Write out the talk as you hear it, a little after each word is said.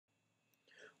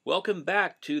Welcome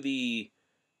back to the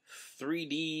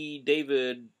 3D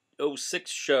David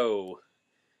 '06 show.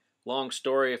 Long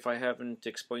story if I haven't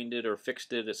explained it or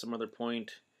fixed it at some other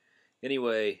point.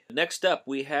 Anyway, next up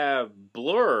we have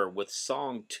Blur with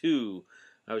Song 2.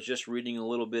 I was just reading a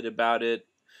little bit about it.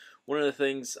 One of the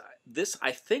things, this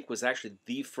I think was actually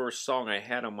the first song I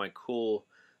had on my Cool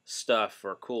Stuff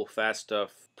or Cool Fast Stuff,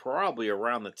 probably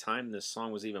around the time this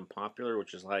song was even popular,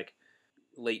 which is like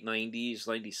late 90s,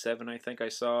 97 I think I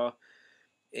saw.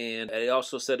 And I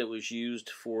also said it was used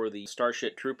for the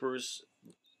Starship Troopers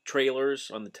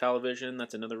trailers on the television.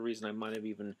 That's another reason I might have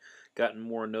even gotten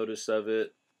more notice of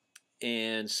it.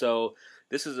 And so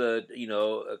this is a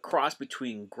cross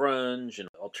between grunge and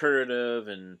alternative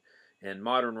and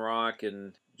modern rock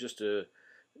and just a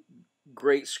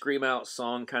great scream out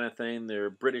song kind of thing. They're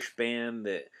a British band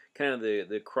that kind of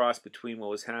the cross between what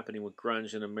was happening with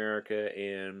grunge in America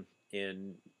and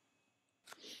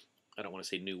I don't want to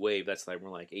say new wave. That's like more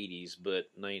like 80s, but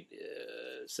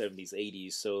 70s,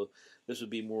 80s. So this would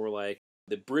be more like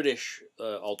the British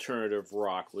alternative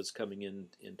rock was coming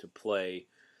into play,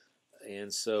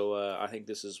 and so I think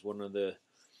this is one of the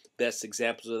best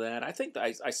examples of that. I think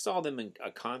I saw them in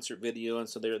a concert video, and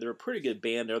so they're a pretty good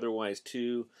band otherwise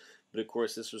too. But of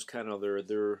course, this was kind of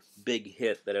their big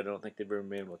hit that I don't think they've ever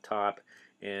been able to top,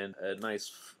 and a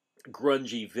nice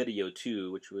grungy video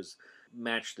too, which was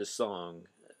matched the song.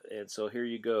 And so here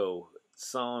you go,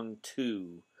 Song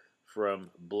 2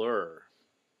 from Blur.